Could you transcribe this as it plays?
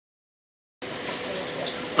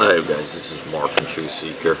Hi guys, this is Mark from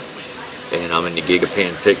TRUTHSEEKER, and I'm in the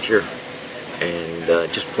GIGAPAN picture, and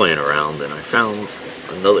just playing around, and I found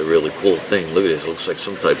another really cool thing. Look at this, it looks like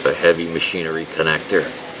some type of heavy machinery connector,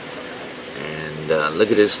 and look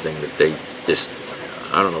at this thing that they just,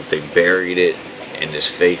 I don't know if they buried it in this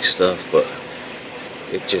fake stuff, but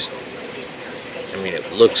it just, I mean,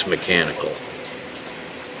 it looks mechanical.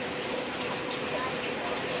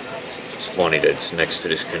 It's funny that it's next to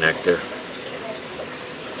this connector.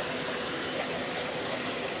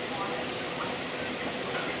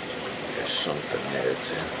 Something there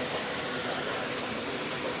too.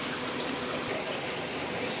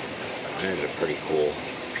 There's a pretty cool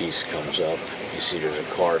piece comes up. You see there's a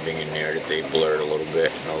carving in there that they blurred a little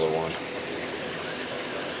bit. Another one.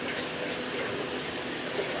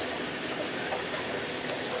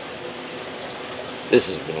 This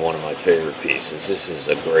has been one of my favorite pieces. This is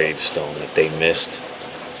a gravestone that they missed.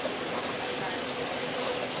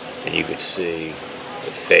 And you could see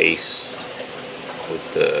the face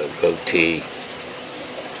with the goatee.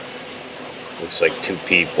 Looks like two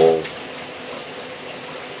people.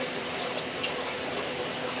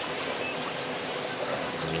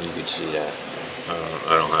 I mean, you could see that.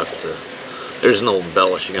 I don't have to. There's no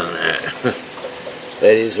embellishing on that.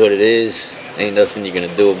 That is what it is. Ain't nothing you're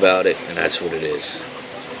gonna do about it, and that's what it is.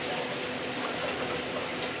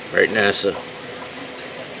 Right, NASA?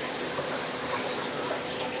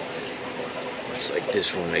 It's like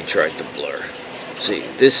this one they tried to blur. See,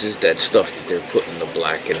 this is that stuff that they're putting the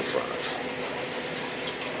black in front of.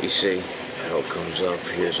 You see how it comes up?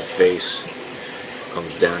 Here's a face.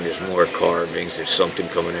 Comes down, there's more carvings, there's something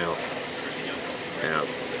coming out. Now,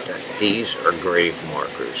 these are grave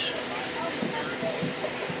markers.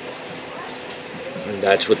 And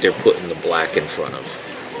that's what they're putting the black in front of.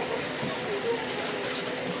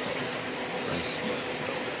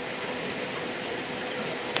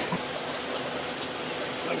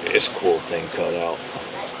 This cool thing cut out.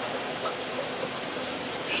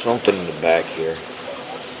 Something in the back here,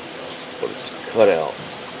 but it's cut out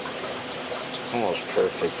almost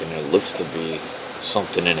perfect, and it looks to be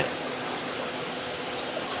something in it.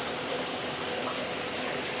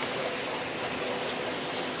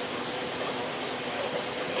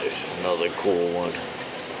 There's another cool one.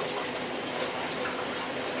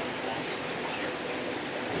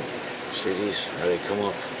 See these? How they come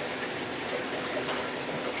up?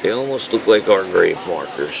 They almost look like our grave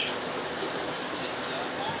markers.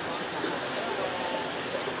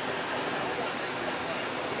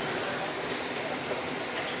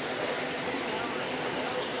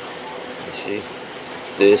 You see?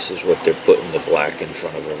 This is what they're putting the black in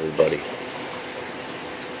front of everybody.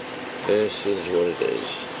 This is what it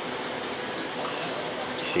is.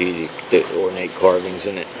 See the ornate carvings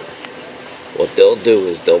in it? What they'll do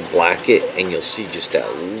is they'll black it, and you'll see just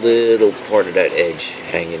that little part of that edge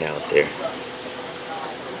hanging out there.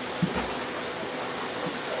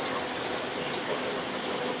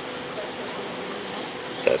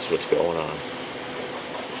 That's what's going on.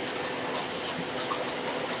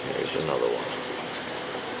 There's another one.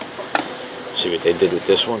 See what they did with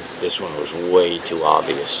this one? This one was way too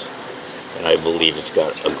obvious. And I believe it's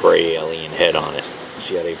got a gray alien head on it.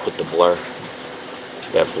 See how they put the blur?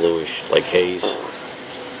 That bluish, like haze.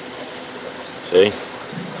 See?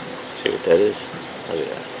 See what that is? Look at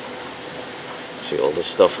that. See all this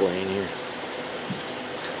stuff laying here?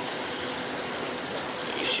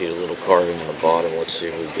 You see the little carving on the bottom. Let's see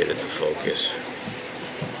if we get it to focus.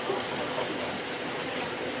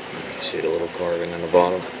 See the little carving on the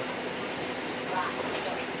bottom?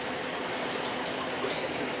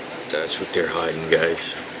 That's what they're hiding,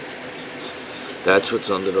 guys. That's what's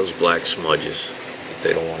under those black smudges.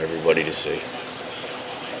 They don't want everybody to see.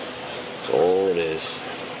 That's all it is.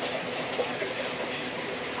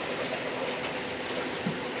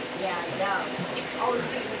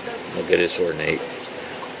 Look at this ornate.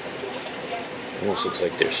 Almost looks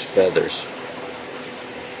like there's feathers.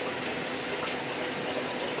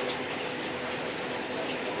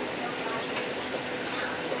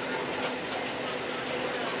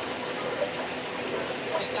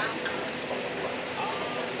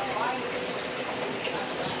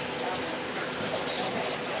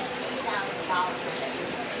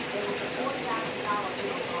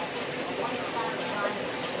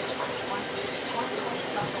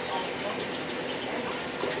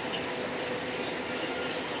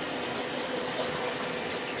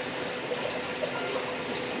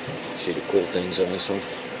 See the cool things on this one?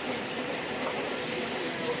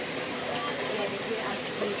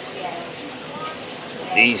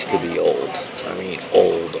 These could be old. I mean,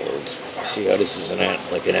 old. See how this is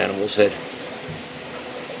like an animal's head?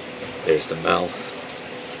 There's the mouth.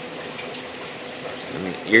 I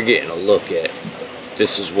mean, you're getting a look at,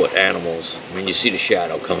 this is what animals, I mean, you see the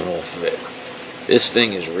shadow coming off of it. This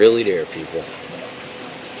thing is really there, people.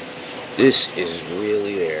 This is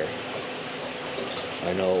really there.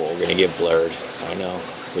 I know we're going to get blurred, I know,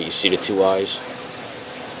 but you see the two eyes,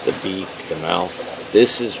 the beak, the mouth.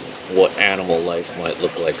 This is what animal life might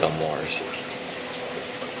look like on Mars.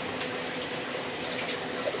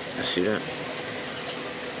 You see that?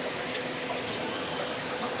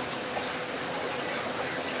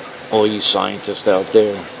 All you scientists out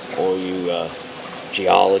there, all you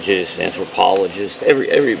geologists, anthropologists,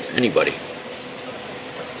 anybody.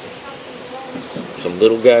 Some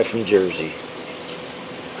little guy from Jersey.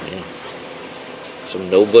 Yeah. Some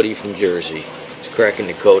nobody from Jersey. He's cracking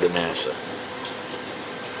the code of NASA.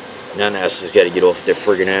 Now NASA's got to get off their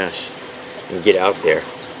friggin' ass and get out there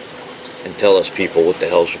and tell us people what the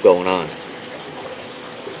hell's going on.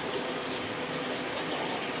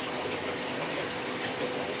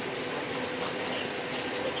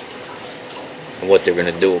 And what they're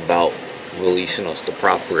going to do about releasing us the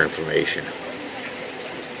proper information.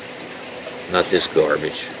 Not this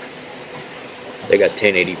garbage. They got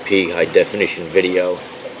 1080p high definition video.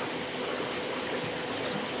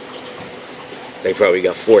 They probably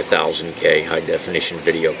got 4000K high definition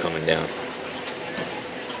video coming down.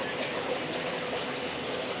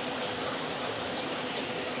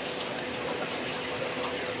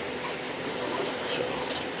 So,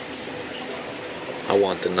 I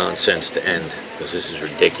want the nonsense to end, because this is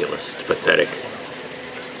ridiculous. It's pathetic.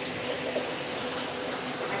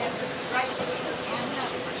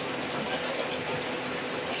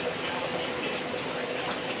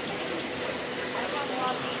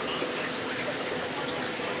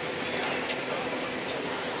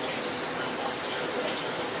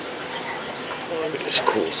 Look at this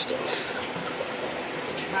cool stuff.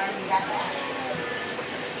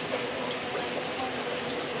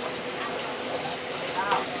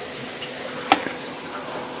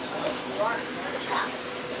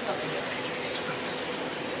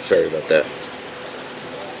 Sorry about that.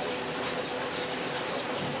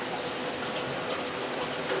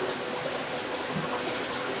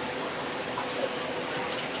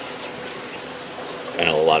 I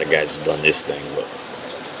know a lot of guys have done this thing, but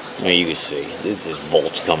I mean, you can see this is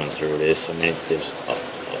bolts coming through this. I mean, there's a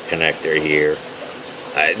connector here.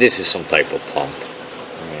 This is some type of pump.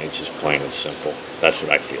 I mean, it's just plain and simple. That's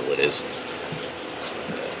what I feel it is.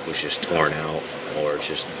 It was just torn out, or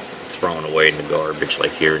just thrown away in the garbage,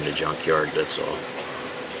 like here in the junkyard. That's all.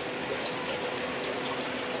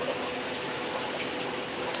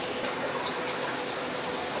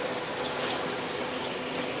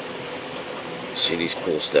 See these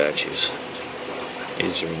cool statues.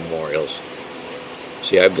 These are memorials.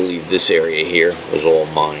 See, I believe this area here was all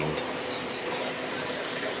mined.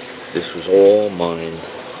 This was all mined.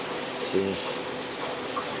 See this?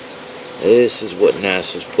 This is what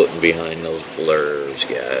NASA's putting behind those blurs,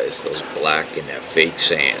 guys. Those black and that fake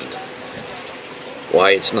sand.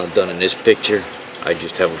 Why it's not done in this picture, I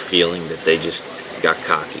just have a feeling that they just got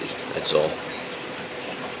cocky. That's all.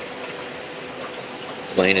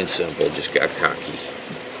 Plain and simple, just got cocky.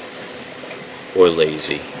 Or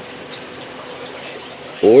lazy.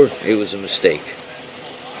 Or it was a mistake.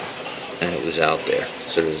 And it was out there.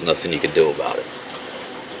 So there's nothing you could do about it.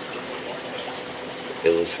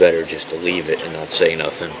 It looks better just to leave it and not say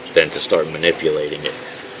nothing than to start manipulating it.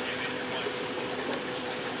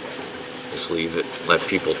 Just leave it, let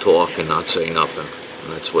people talk and not say nothing.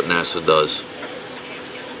 And that's what NASA does.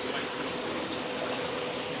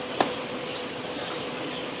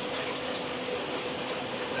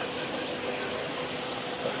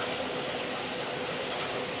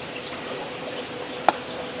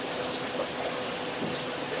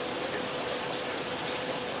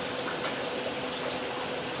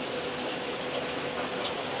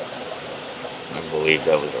 I believe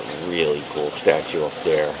that was a really cool statue up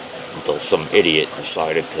there until some idiot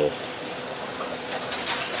decided to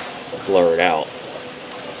blur it out.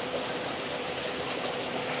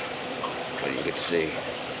 But you could see,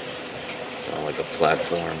 kind of like a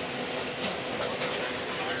platform.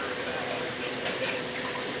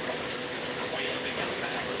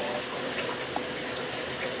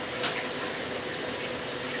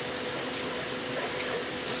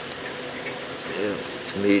 Yeah.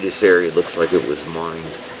 To me, this area looks like it was mined.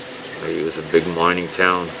 Maybe it was a big mining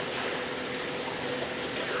town.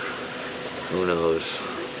 Who knows?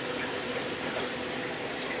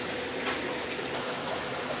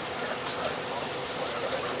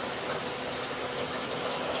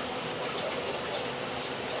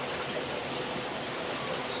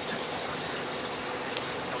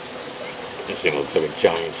 This thing looks like a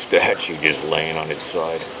giant statue just laying on its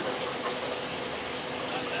side.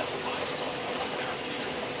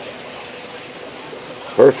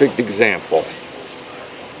 Perfect example.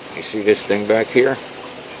 You see this thing back here?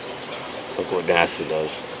 Look what NASA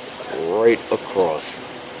does. Right across.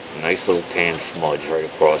 Nice little tan smudge right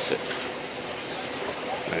across it.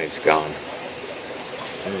 And it's gone.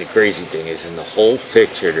 And the crazy thing is, in the whole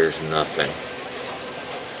picture, there's nothing.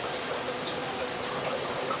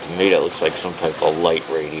 To me, that looks like some type of light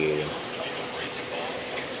radiating.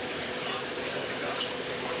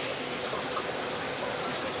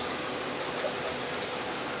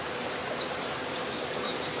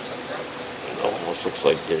 It almost looks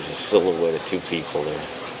like there's a silhouette of two people there.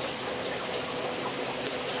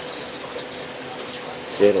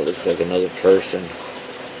 See, it looks like another person.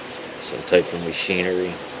 Some type of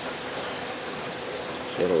machinery.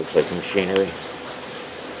 See, it looks like machinery.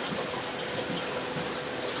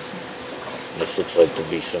 This looks like to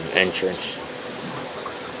be some entrance.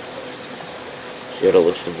 See what it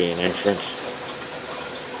looks to be an entrance?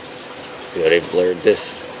 See how they blurred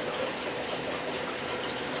this?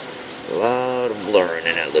 A lot of blurring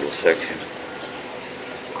in that little section.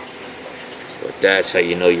 But that's how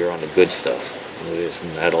you know you're on the good stuff. Look at this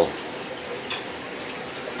metal.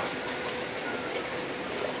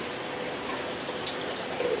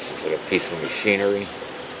 This looks like a piece of machinery.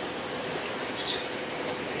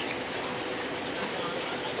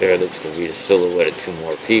 There looks to be the silhouette of two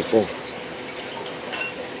more people.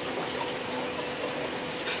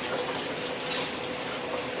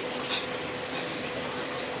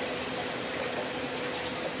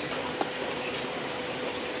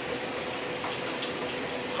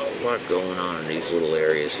 A lot going on in these little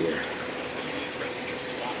areas here.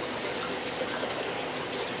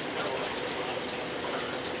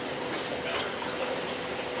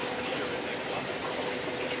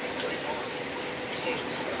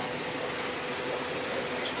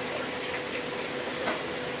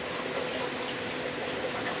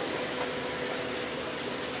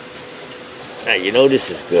 Now you know this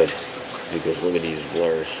is good because look at these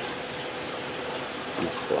blurs.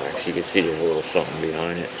 These blacks, you can see there's a little something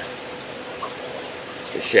behind it.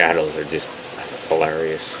 The shadows are just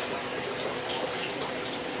hilarious.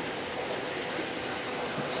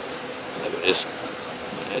 Look at this.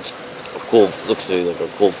 It's a cool, looks like a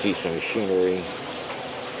cool piece of machinery.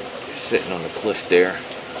 Sitting on the cliff there.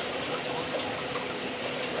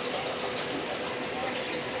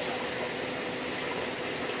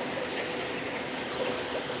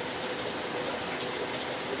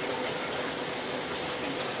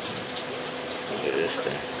 Look at this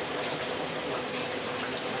thing.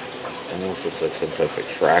 Almost looks like some type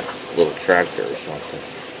of little tractor or something.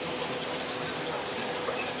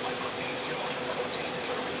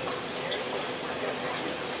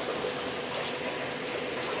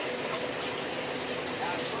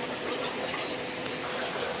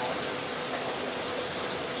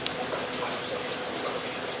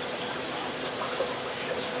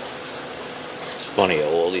 It's funny how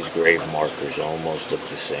all these grave markers almost look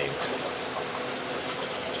the same.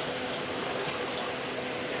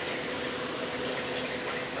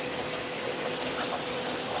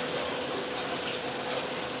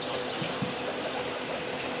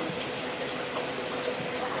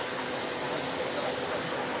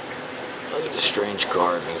 Look at the strange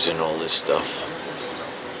carvings and all this stuff.